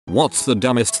What's the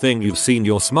dumbest thing you've seen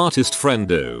your smartest friend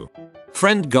do?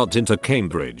 Friend got into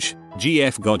Cambridge,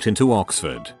 GF got into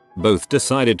Oxford. Both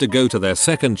decided to go to their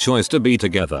second choice to be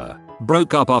together.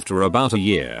 Broke up after about a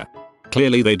year.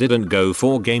 Clearly they didn't go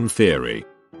for game theory.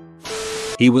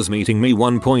 He was meeting me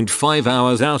 1.5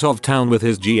 hours out of town with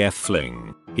his GF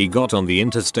fling. He got on the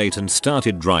interstate and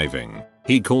started driving.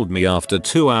 He called me after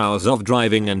 2 hours of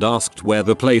driving and asked where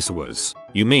the place was.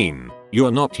 You mean,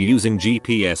 you're not using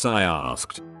GPS? I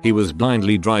asked. He was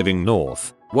blindly driving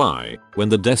north. Why, when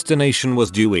the destination was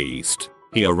due east.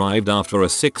 He arrived after a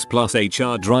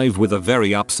 6+ HR drive with a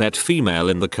very upset female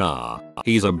in the car.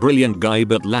 He's a brilliant guy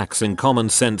but lacks in common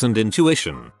sense and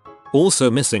intuition. Also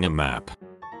missing a map.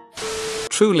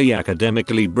 Truly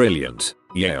academically brilliant.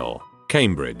 Yale,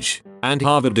 Cambridge, and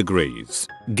Harvard degrees.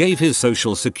 Gave his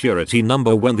social security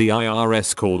number when the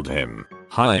IRS called him.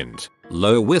 High-end,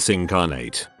 low-wiss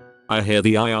incarnate. I hear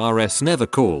the IRS never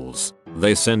calls.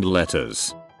 They send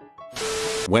letters.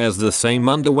 Wears the same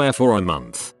underwear for a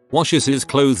month. Washes his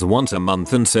clothes once a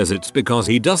month and says it's because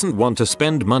he doesn't want to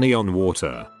spend money on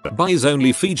water. Buys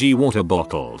only Fiji water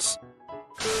bottles.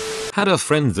 Had a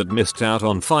friend that missed out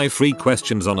on 5 free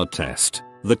questions on a test.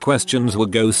 The questions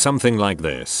would go something like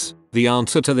this. The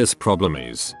answer to this problem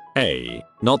is A.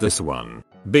 Not this one.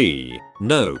 B.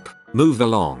 Nope. Move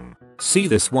along. C.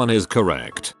 This one is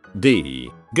correct.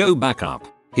 D. Go back up.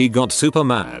 He got super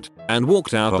mad and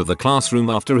walked out of the classroom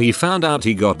after he found out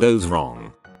he got those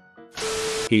wrong.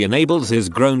 He enables his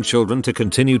grown children to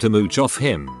continue to mooch off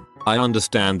him. I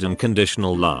understand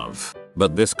unconditional love,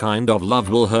 but this kind of love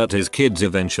will hurt his kids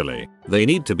eventually. They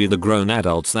need to be the grown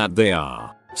adults that they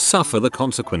are. Suffer the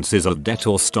consequences of debt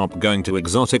or stop going to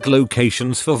exotic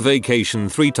locations for vacation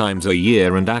 3 times a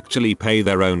year and actually pay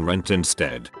their own rent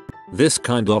instead. This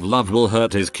kind of love will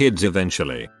hurt his kids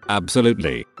eventually.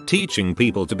 Absolutely. Teaching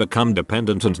people to become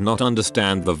dependent and not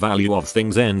understand the value of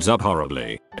things ends up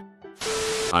horribly.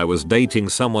 I was dating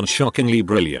someone shockingly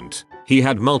brilliant. He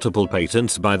had multiple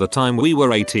patents by the time we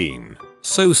were 18.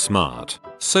 So smart,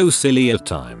 so silly at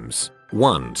times.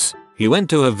 Once, he went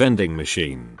to a vending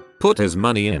machine, put his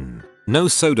money in. No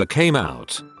soda came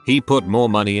out. He put more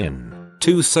money in.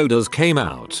 2 sodas came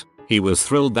out. He was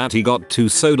thrilled that he got 2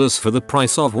 sodas for the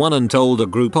price of 1 and told a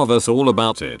group of us all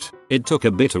about it. It took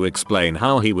a bit to explain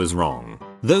how he was wrong.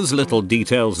 Those little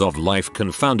details of life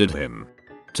confounded him.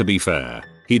 To be fair,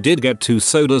 he did get 2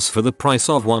 sodas for the price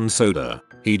of 1 soda.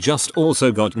 He just also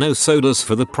got no sodas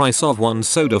for the price of 1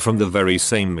 soda from the very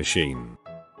same machine.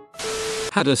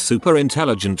 Had a super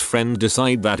intelligent friend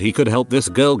decide that he could help this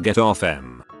girl get off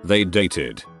M. They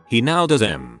dated. He now does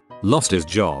M. Lost his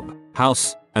job,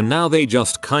 house, and now they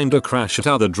just kinda crash at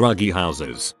other druggy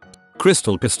houses.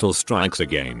 Crystal pistol strikes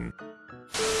again.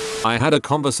 I had a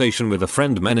conversation with a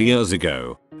friend many years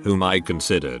ago, whom I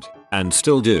considered, and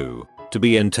still do, to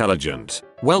be intelligent,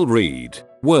 well-read,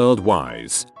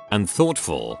 world-wise, and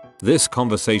thoughtful. This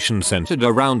conversation centered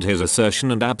around his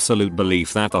assertion and absolute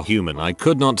belief that a human eye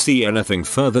could not see anything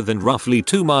further than roughly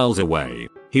 2 miles away.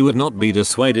 He would not be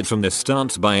dissuaded from this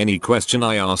stance by any question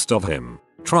I asked of him,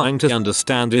 trying to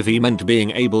understand if he meant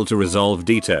being able to resolve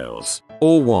details,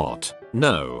 or what.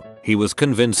 No, he was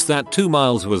convinced that 2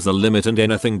 miles was the limit and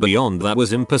anything beyond that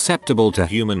was imperceptible to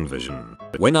human vision.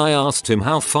 When I asked him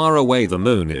how far away the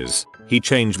moon is, he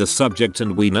changed the subject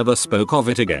and we never spoke of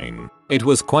it again. It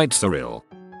was quite surreal.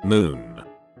 Moon.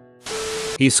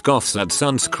 He scoffs at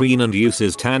sunscreen and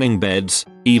uses tanning beds,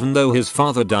 even though his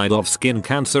father died of skin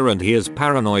cancer and he is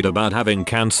paranoid about having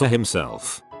cancer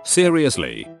himself.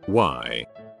 Seriously, why?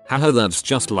 Haha, that's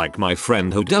just like my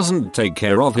friend who doesn't take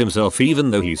care of himself even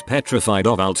though he's petrified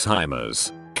of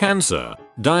Alzheimer's, cancer,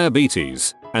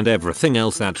 diabetes, and everything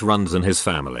else that runs in his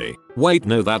family. Wait,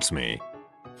 no, that's me.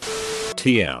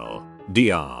 TL.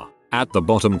 DR. At the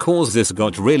bottom cause this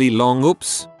got really long.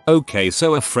 Oops. Okay,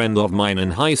 so a friend of mine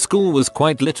in high school was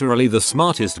quite literally the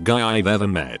smartest guy I've ever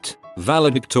met.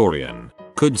 Valedictorian.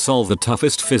 Could solve the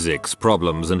toughest physics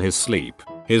problems in his sleep.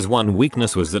 His one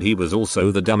weakness was that he was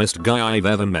also the dumbest guy I've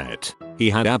ever met. He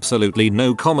had absolutely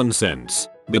no common sense,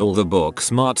 but all the book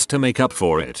smarts to make up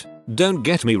for it. Don't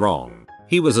get me wrong.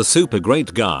 He was a super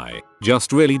great guy,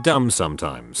 just really dumb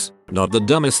sometimes. Not the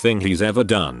dumbest thing he's ever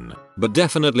done, but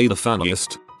definitely the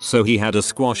funniest. So he had a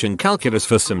squash in calculus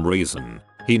for some reason.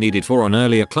 He needed for an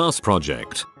earlier class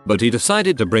project, but he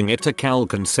decided to bring it to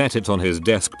calc and set it on his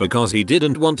desk because he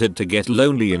didn't want it to get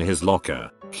lonely in his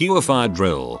locker. Cue a fire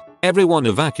drill, everyone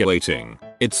evacuating,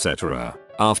 etc.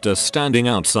 After standing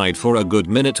outside for a good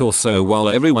minute or so while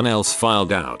everyone else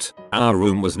filed out, our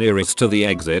room was nearest to the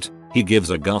exit. He gives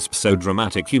a gasp so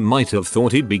dramatic you might have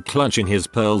thought he'd be clutching his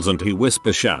pearls and he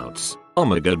whisper shouts, Oh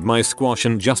my god, my squash,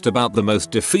 and just about the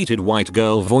most defeated white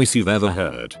girl voice you've ever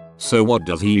heard. So what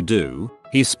does he do?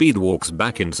 He speed walks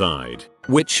back inside,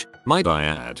 which, might I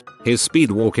add, his speed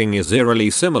walking is eerily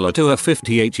similar to a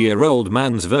 58-year-old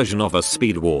man's version of a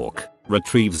speed walk,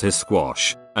 retrieves his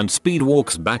squash, and speed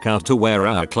walks back out to where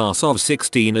our class of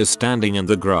 16 is standing in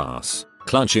the grass,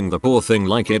 clutching the poor thing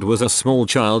like it was a small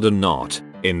child and not,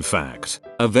 in fact,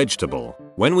 a vegetable.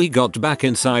 When we got back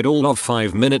inside all of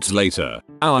 5 minutes later,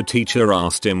 our teacher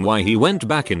asked him why he went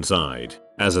back inside.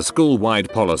 As a school-wide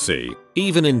policy,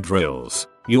 even in drills,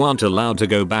 you aren't allowed to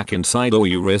go back inside or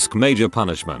you risk major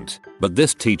punishment. But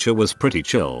this teacher was pretty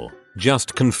chill,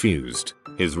 just confused.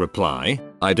 His reply,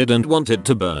 "I didn't want it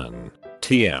to burn."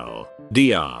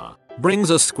 TLDR. Brings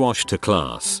a squash to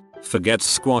class, forgets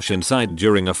squash inside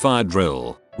during a fire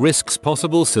drill, risks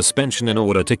possible suspension in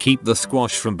order to keep the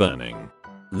squash from burning.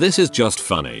 This is just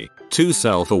funny, too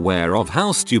self-aware of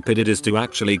how stupid it is to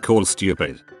actually call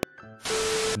stupid.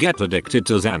 Get addicted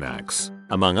to Xanax,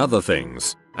 among other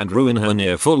things, and ruin her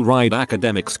near full ride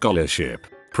academic scholarship.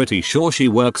 Pretty sure she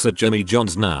works at Jimmy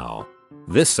John's now.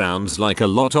 This sounds like a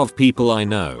lot of people I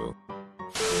know.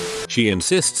 She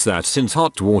insists that since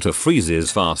hot water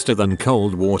freezes faster than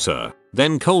cold water,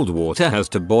 then cold water has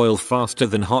to boil faster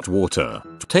than hot water.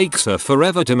 Takes her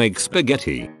forever to make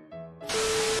spaghetti.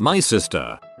 My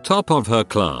sister, top of her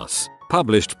class,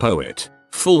 published poet,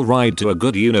 full ride to a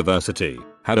good university,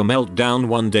 had a meltdown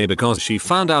one day because she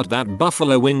found out that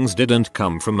buffalo wings didn't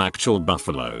come from actual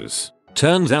buffaloes.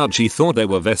 Turns out she thought they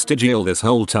were vestigial this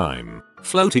whole time,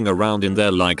 floating around in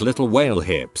there like little whale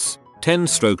hips.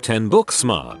 10/10 book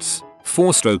smarts,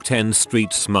 4/10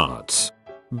 street smarts.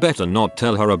 Better not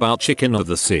tell her about chicken of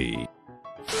the sea.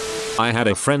 I had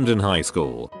a friend in high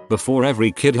school, before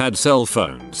every kid had cell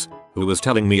phones, who was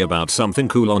telling me about something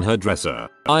cool on her dresser.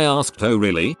 I asked, "Oh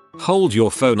really? Hold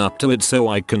your phone up to it so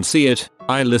I can see it."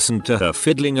 I listened to her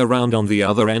fiddling around on the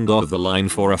other end of the line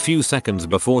for a few seconds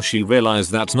before she realized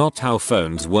that's not how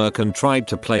phones work and tried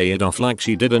to play it off like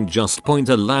she didn't just point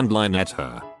a landline at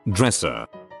her dresser.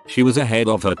 She was ahead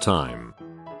of her time.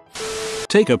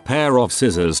 Take a pair of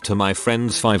scissors to my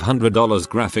friend's $500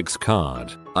 graphics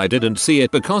card. I didn't see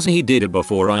it because he did it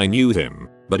before I knew him,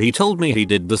 but he told me he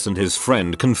did this and his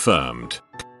friend confirmed.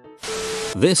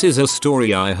 This is a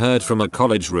story I heard from a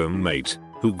college roommate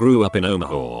who grew up in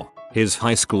Omaha. His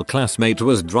high school classmate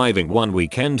was driving one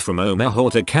weekend from Omaha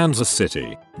to Kansas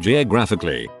City.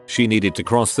 Geographically, she needed to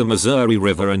cross the Missouri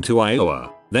River into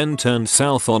Iowa, then turn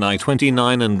south on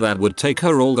I-29 and that would take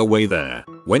her all the way there.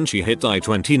 When she hit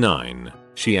I-29,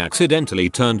 she accidentally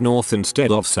turned north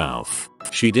instead of south.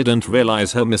 She didn't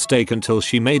realize her mistake until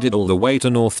she made it all the way to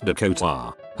North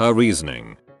Dakota. Her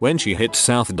reasoning, when she hit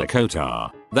South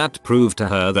Dakota, that proved to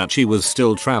her that she was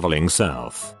still traveling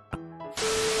south.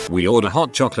 We ordered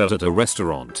hot chocolate at a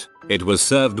restaurant. It was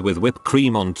served with whipped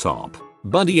cream on top.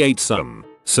 Buddy ate some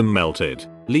melted,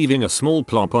 leaving a small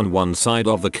plop on one side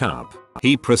of the cup.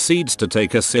 He proceeds to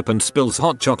take a sip and spills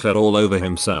hot chocolate all over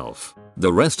himself.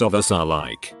 The rest of us are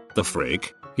like, "The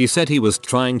frick?" He said he was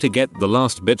trying to get the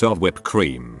last bit of whipped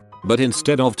cream, but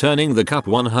instead of turning the cup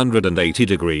 180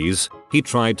 degrees, he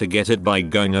tried to get it by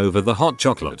going over the hot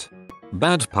chocolate.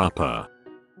 Bad papa.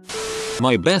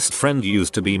 My best friend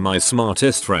used to be my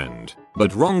smartest friend,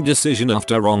 but wrong decision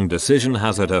after wrong decision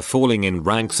has had her falling in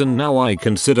ranks and now I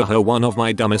consider her one of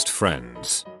my dumbest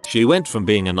friends. She went from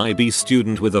being an IB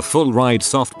student with a full ride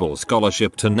softball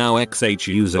scholarship to now XH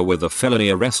user with a felony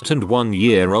arrest and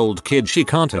 1-year-old kid she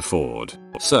can't afford.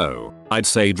 So, I'd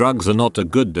say drugs are not a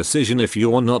good decision if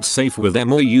you're not safe with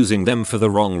them or using them for the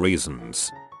wrong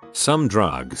reasons. Some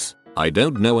drugs, I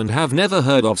don't know and have never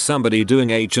heard of somebody doing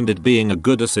H and it being a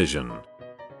good decision.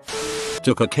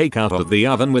 Took a cake out of the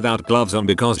oven without gloves on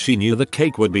because she knew the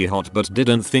cake would be hot but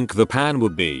didn't think the pan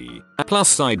would be. Plus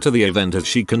side to the event is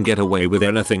she can get away with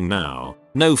anything now.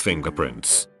 No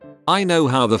fingerprints. I know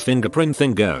how the fingerprint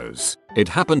thing goes. It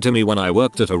happened to me when I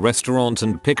worked at a restaurant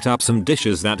and picked up some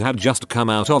dishes that had just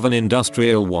come out of an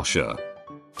industrial washer.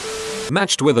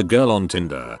 Matched with a girl on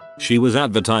Tinder. She was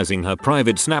advertising her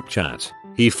private Snapchat.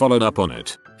 He followed up on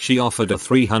it. She offered a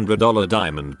 $300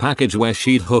 diamond package where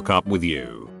she'd hook up with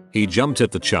you. He jumped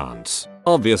at the chance.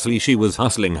 Obviously she was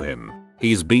hustling him.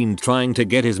 He's been trying to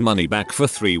get his money back for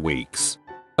 3 weeks.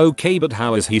 Okay, but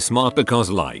how is he smart because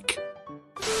like,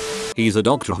 he's a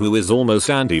doctor who is almost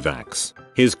anti-vax.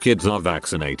 His kids are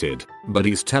vaccinated, but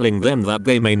he's telling them that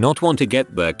they may not want to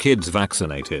get their kids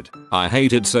vaccinated. I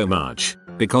hate it so much,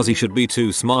 because he should be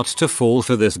too smart to fall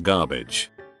for this garbage.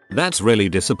 That's really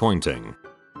disappointing.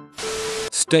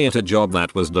 Stay at a job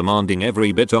that was demanding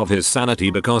every bit of his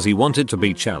sanity because he wanted to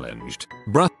be challenged.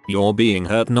 Bruh, you're being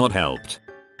hurt not helped.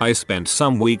 I spent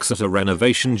some weeks at a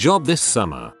renovation job this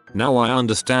summer. Now I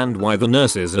understand why the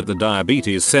nurses at the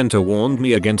diabetes center warned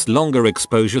me against longer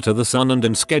exposure to the sun and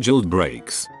unscheduled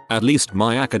breaks. At least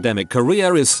my academic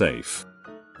career is safe.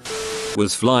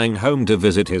 Was flying home to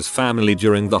visit his family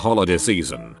during the holiday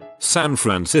season. San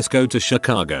Francisco to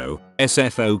Chicago,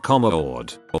 SFO,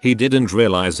 odd. He didn't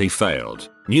realize he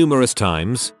failed numerous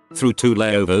times through 2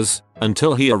 layovers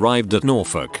until he arrived at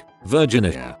Norfolk,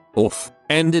 Virginia.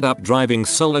 Ended up driving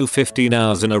solo 15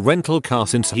 hours in a rental car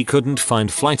since he couldn't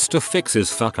find flights to fix his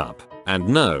fuck up. And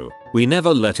no, we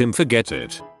never let him forget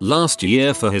it. Last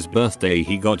year for his birthday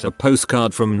he got a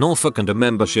postcard from Norfolk and a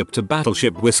membership to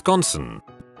Battleship Wisconsin.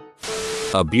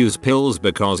 Abuse pills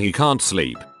because he can't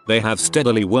sleep. They have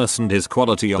steadily worsened his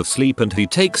quality of sleep and he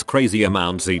takes crazy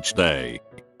amounts each day.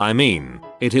 I mean,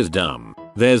 it is dumb.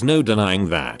 There's no denying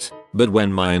that. But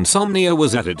when my insomnia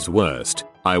was at its worst,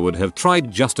 I would have tried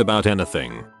just about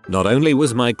anything. Not only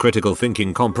was my critical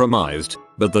thinking compromised,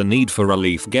 but the need for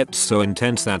relief gets so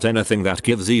intense that anything that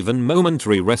gives even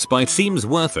momentary respite seems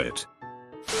worth it.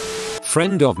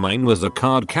 Friend of mine was a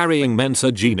card-carrying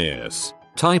Mensa genius.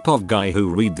 Type of guy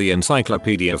who read the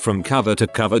encyclopedia from cover to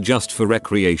cover just for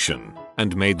recreation,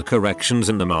 and made corrections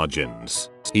in the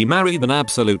margins. He married an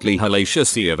absolutely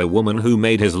hellacious of a woman who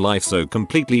made his life so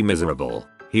completely miserable.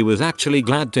 He was actually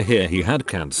glad to hear he had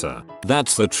cancer.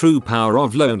 That's the true power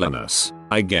of loneliness,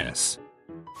 I guess.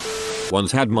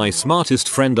 Once had my smartest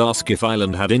friend ask if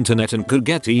Ireland had internet and could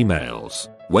get emails.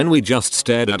 When we just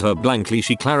stared at her blankly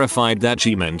she clarified that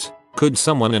she meant, could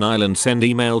someone in Ireland send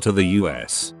email to the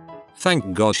US?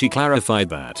 Thank God she clarified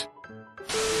that.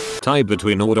 Tie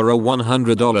between order a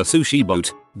 $100 sushi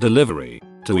boat delivery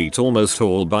to eat almost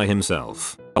all by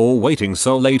himself, or waiting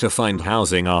so late to find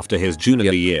housing after his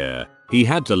junior year. He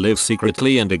had to live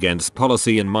secretly and against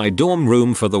policy in my dorm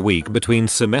room for the week between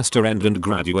semester end and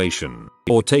graduation,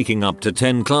 or taking up to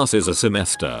 10 classes a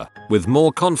semester, with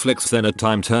more conflicts than a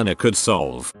time turner could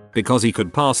solve, because he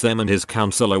could pass them and his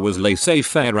counselor was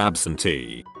laissez-faire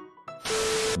absentee.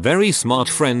 Very smart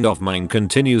friend of mine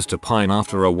continues to pine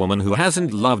after a woman who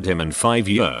hasn't loved him in 5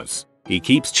 years. He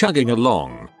keeps chugging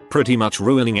along, pretty much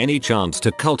ruining any chance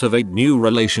to cultivate new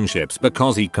relationships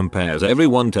because he compares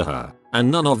everyone to her,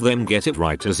 and none of them get it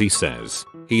right as he says.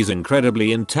 He's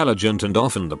incredibly intelligent and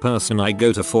often the person I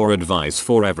go to for advice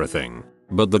for everything.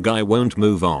 But the guy won't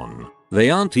move on. They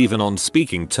aren't even on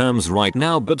speaking terms right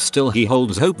now, but still he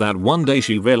holds hope that one day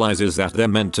she realizes that they're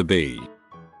meant to be.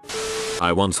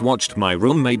 I once watched my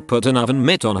roommate put an oven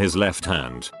mitt on his left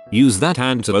hand, use that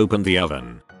hand to open the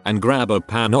oven, and grab a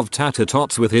pan of tater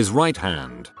tots with his right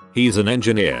hand. He's an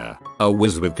engineer, a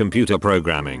whiz with computer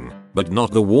programming, but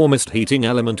not the warmest heating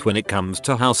element when it comes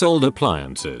to household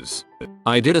appliances.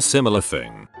 I did a similar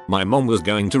thing. My mom was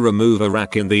going to remove a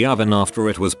rack in the oven after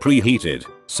it was preheated,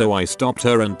 so I stopped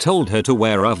her and told her to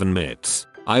wear oven mitts.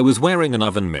 I was wearing an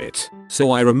oven mitt,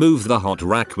 so I removed the hot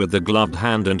rack with the gloved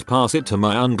hand and pass it to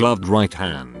my ungloved right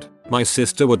hand. My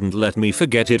sister wouldn't let me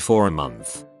forget it for a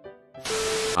month.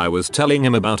 I was telling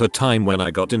him about a time when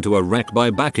I got into a wreck by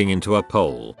backing into a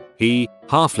pole. He,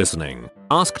 half listening,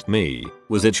 asked me,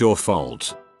 was it your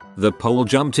fault? The pole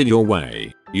jumped in your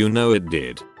way. You know it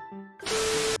did.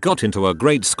 Got into a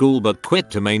great school but quit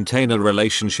to maintain a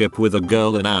relationship with a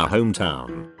girl in our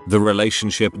hometown. The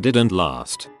relationship didn't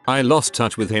last. I lost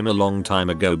touch with him a long time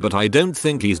ago, but I don't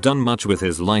think he's done much with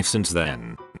his life since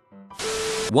then.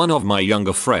 One of my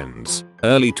younger friends,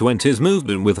 early 20s, moved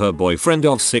in with her boyfriend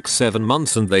of 6-7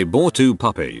 months and they bore 2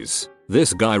 puppies.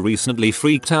 This guy recently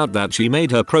freaked out that she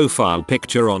made her profile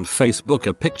picture on Facebook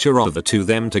a picture of the 2 of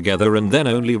them together and then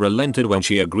only relented when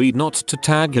she agreed not to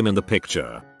tag him in the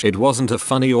picture. It wasn't a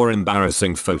funny or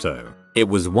embarrassing photo. It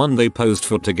was one they posed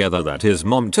for together that his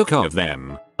mom took of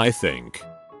them, I think.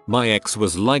 My ex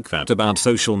was like that about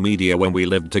social media when we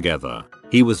lived together.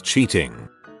 He was cheating.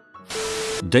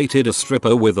 Dated a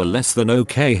stripper with a less than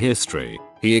okay history.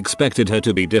 He expected her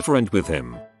to be different with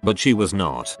him, but she was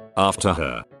not. After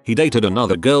her, he dated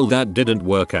another girl that didn't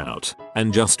work out,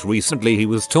 and just recently he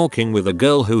was talking with a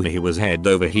girl who he was head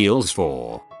over heels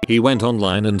for. He went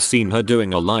online and seen her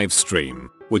doing a live stream,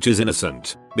 which is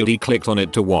innocent, but he clicked on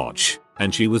it to watch,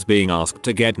 and she was being asked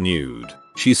to get nude.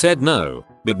 She said no,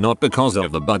 but not because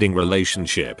of the budding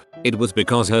relationship. It was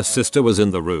because her sister was in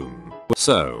the room.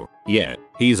 So, yeah,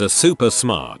 he's a super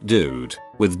smart dude,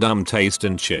 with dumb taste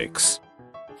in chicks.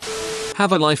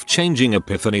 Have a life-changing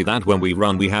epiphany that when we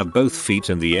run we have both feet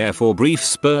in the air for brief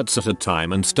spurts at a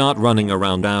time and start running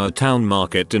around our town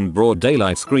market in broad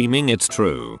daylight screaming it's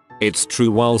true. It's true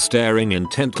while staring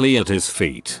intently at his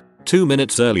feet. 2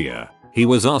 minutes earlier, He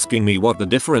was asking me what the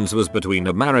difference was between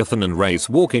a marathon and race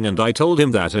walking, and I told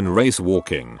him that in race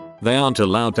walking, they aren't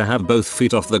allowed to have both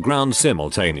feet off the ground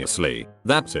simultaneously.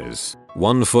 That is,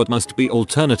 one foot must be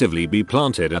alternatively be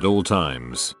planted at all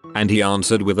times. And he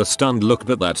answered with a stunned look,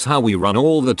 but that's how we run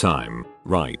all the time,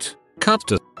 right? Cut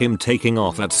to him taking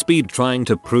off at speed trying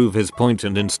to prove his point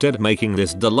and instead making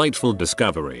this delightful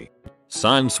discovery.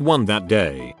 Science won that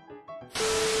day.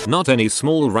 Not any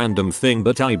small random thing,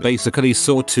 but I basically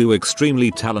saw two extremely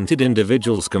talented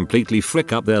individuals completely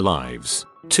frick up their lives.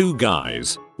 Two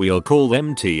guys, we'll call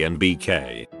them T and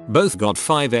BK, both got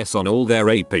 5s on all their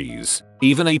APs,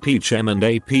 even AP Chem and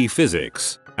AP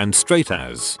Physics, and straight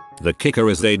as. The kicker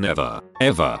is they never,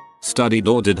 ever, studied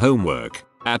or did homework,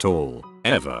 at all,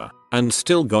 ever, and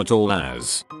still got all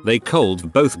As. They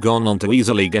cold both gone on to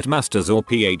easily get masters or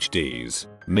PhDs.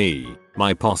 Me,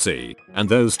 my posse, and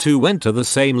those two went to the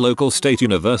same local state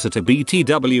university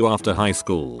BTW after high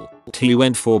school. T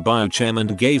went for biochem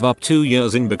and gave up 2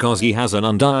 years in because he has an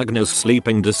undiagnosed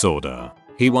sleeping disorder.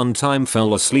 He one time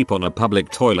fell asleep on a public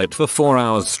toilet for 4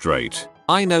 hours straight.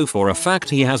 I know for a fact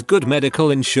he has good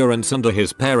medical insurance under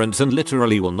his parents and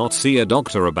literally will not see a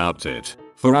doctor about it,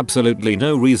 for absolutely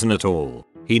no reason at all.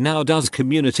 He now does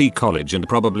community college and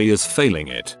probably is failing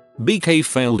it. BK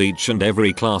failed each and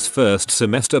every class first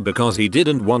semester because he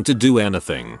didn't want to do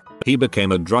anything. He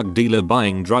became a drug dealer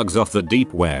buying drugs off the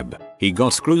deep web. He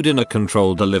got screwed in a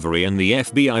controlled delivery and the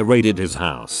FBI raided his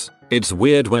house. It's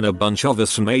weird when a bunch of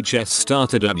us from HS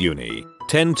started at uni,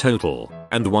 10 total,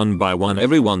 and one by one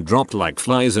everyone dropped like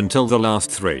flies until the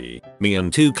last 3, me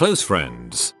and 2 close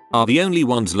friends, are the only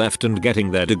ones left and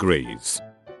getting their degrees.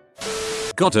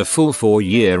 Got a full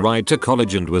 4-year ride to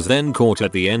college and was then caught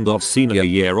at the end of senior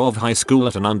year of high school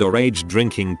at an underage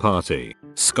drinking party.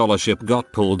 Scholarship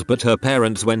got pulled, but her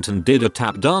parents went and did a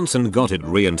tap dance and got it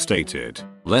reinstated.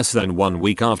 Less than 1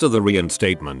 week after the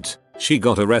reinstatement, she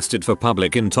got arrested for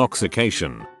public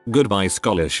intoxication. Goodbye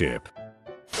scholarship.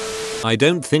 I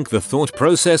don't think the thought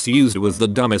process used was the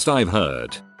dumbest I've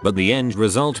heard, but the end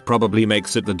result probably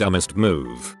makes it the dumbest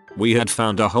move. We had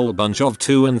found a whole bunch of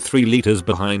 2 and 3 liters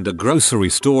behind a grocery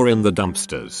store in the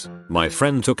dumpsters. My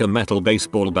friend took a metal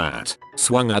baseball bat,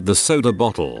 swung at the soda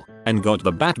bottle, and got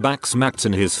the bat back smacked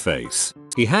in his face.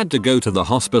 He had to go to the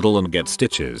hospital and get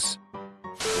stitches.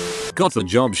 Got the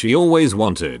job she always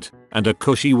wanted, and a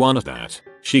cushy one at that.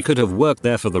 She could have worked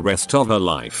there for the rest of her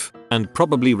life, and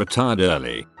probably retired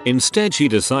early. Instead she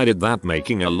decided that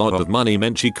making a lot of money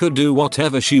meant she could do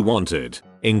whatever she wanted,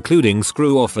 including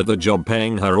screw off at the job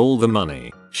paying her all the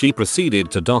money. She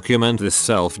proceeded to document this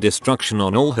self-destruction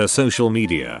on all her social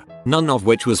media, none of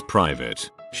which was private.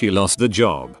 She lost the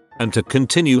job, and to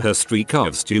continue her streak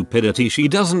of stupidity she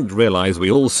doesn't realize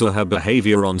we all saw her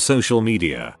behavior on social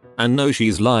media, and know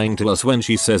she's lying to us when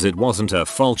she says it wasn't her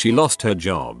fault she lost her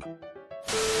job.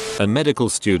 A medical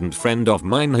student friend of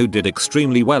mine who did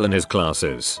extremely well in his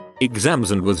classes, exams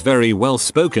and was very well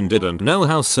spoken didn't know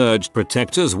how surge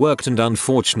protectors worked and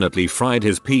unfortunately fried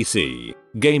his PC,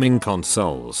 gaming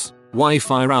consoles,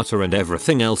 Wi-Fi router and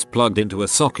everything else plugged into a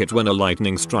socket when a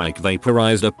lightning strike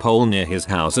vaporized a pole near his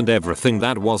house and everything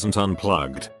that wasn't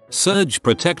unplugged. Surge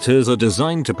protectors are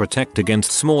designed to protect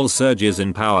against small surges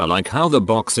in power, like how the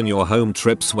box in your home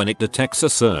trips when it detects a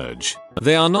surge.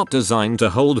 They are not designed to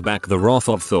hold back the wrath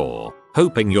of Thor.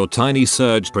 Hoping your tiny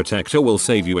surge protector will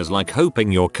save you is like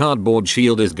hoping your cardboard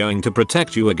shield is going to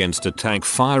protect you against a tank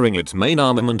firing its main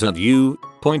armament at you,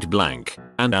 point blank,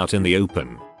 and out in the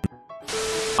open.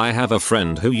 I have a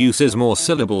friend who uses more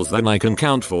syllables than I can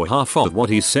count for half of what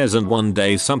he says, and one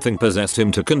day something possessed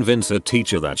him to convince a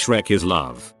teacher that Shrek is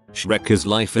love. Shrek is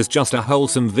life is just a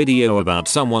wholesome video about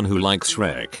someone who likes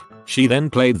Shrek. She then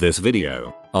played this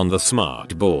video, on the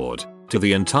smart board, to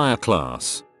the entire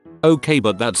class. Okay,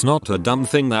 but that's not a dumb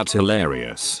thing, that's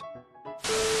hilarious.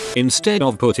 Instead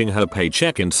of putting her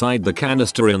paycheck inside the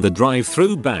canister in the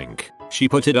drive-through bank, she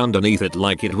put it underneath it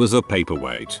like it was a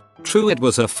paperweight. True, it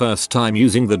was her first time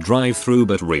using the drive-through,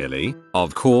 but really?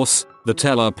 Of course, the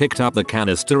teller picked up the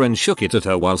canister and shook it at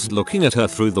her whilst looking at her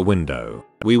through the window.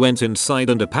 We went inside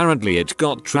and apparently it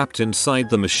got trapped inside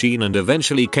the machine and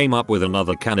eventually came up with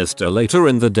another canister later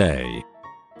in the day.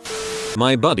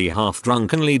 My buddy half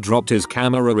drunkenly dropped his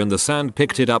camera in the sand,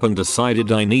 picked it up and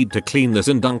decided I need to clean this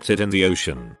and dunked it in the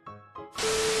ocean.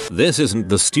 This isn't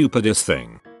the stupidest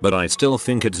thing, but I still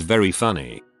think it's very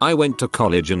funny. I went to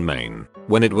college in Maine.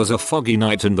 When it was a foggy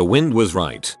night and the wind was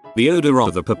right, the odor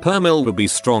of the peppermill would be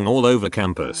strong all over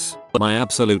campus. My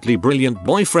absolutely brilliant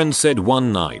boyfriend said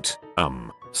one night,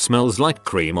 smells like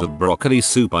cream of broccoli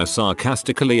soup. I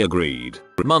sarcastically agreed.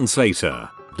 Months later,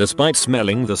 Despite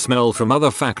smelling the smell from other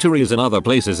factories in other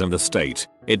places in the state,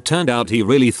 it turned out he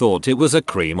really thought it was a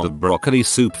cream of broccoli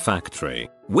soup factory.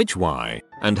 Which why?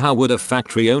 And how would a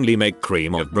factory only make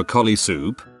cream of broccoli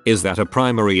soup? Is that a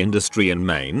primary industry in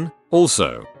Maine?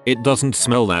 Also, it doesn't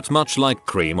smell that much like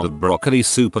cream of broccoli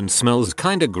soup and smells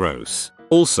kinda gross.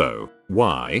 Also,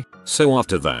 why? So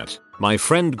after that, my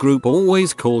friend group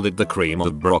always called it the cream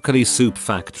of broccoli soup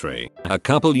factory. A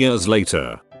couple years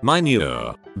later, my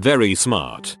new, very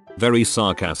smart, very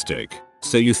sarcastic,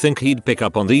 so you think he'd pick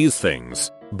up on these things,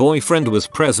 boyfriend was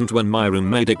present when my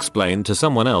roommate explained to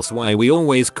someone else why we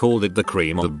always called it the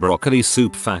cream of broccoli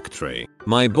soup factory.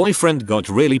 My boyfriend got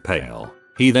really pale.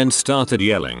 He then started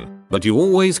yelling, "But you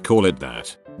always call it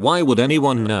that. Why would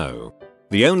anyone know?"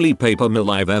 The only paper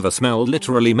mill I've ever smelled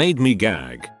literally made me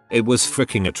gag. It was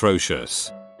freaking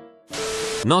atrocious.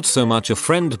 Not so much a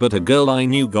friend but a girl I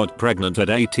knew got pregnant at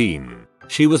 18.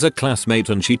 She was a classmate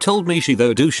and she told me she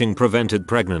though douching prevented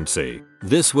pregnancy.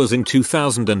 This was in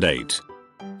 2008.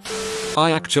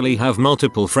 I actually have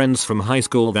multiple friends from high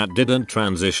school that didn't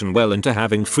transition well into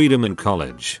having freedom in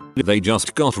college. They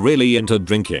just got really into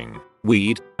drinking,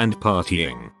 weed, and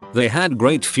partying. They had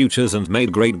great futures and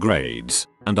made great grades,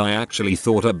 and I actually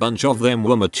thought a bunch of them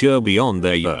were mature beyond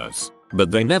their years.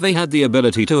 But they never had the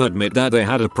ability to admit that they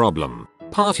had a problem.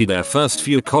 Party their first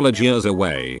few college years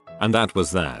away, and that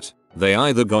was that. They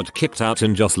either got kicked out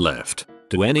and just left.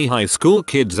 To any high school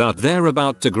kids out there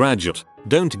about to graduate,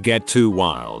 don't get too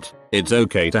wild. It's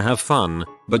okay to have fun,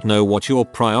 but know what your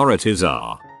priorities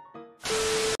are.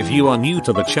 If you are new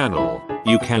to the channel,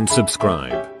 you can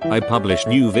subscribe. I publish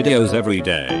new videos every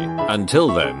day. Until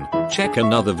then, check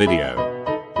another video.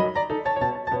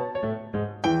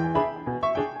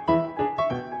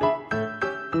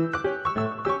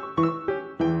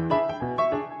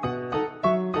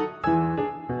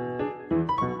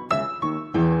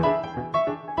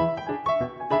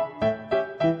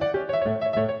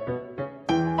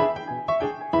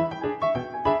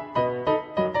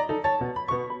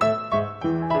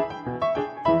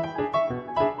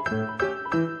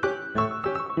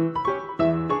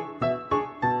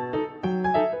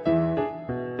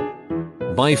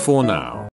 Bye for now.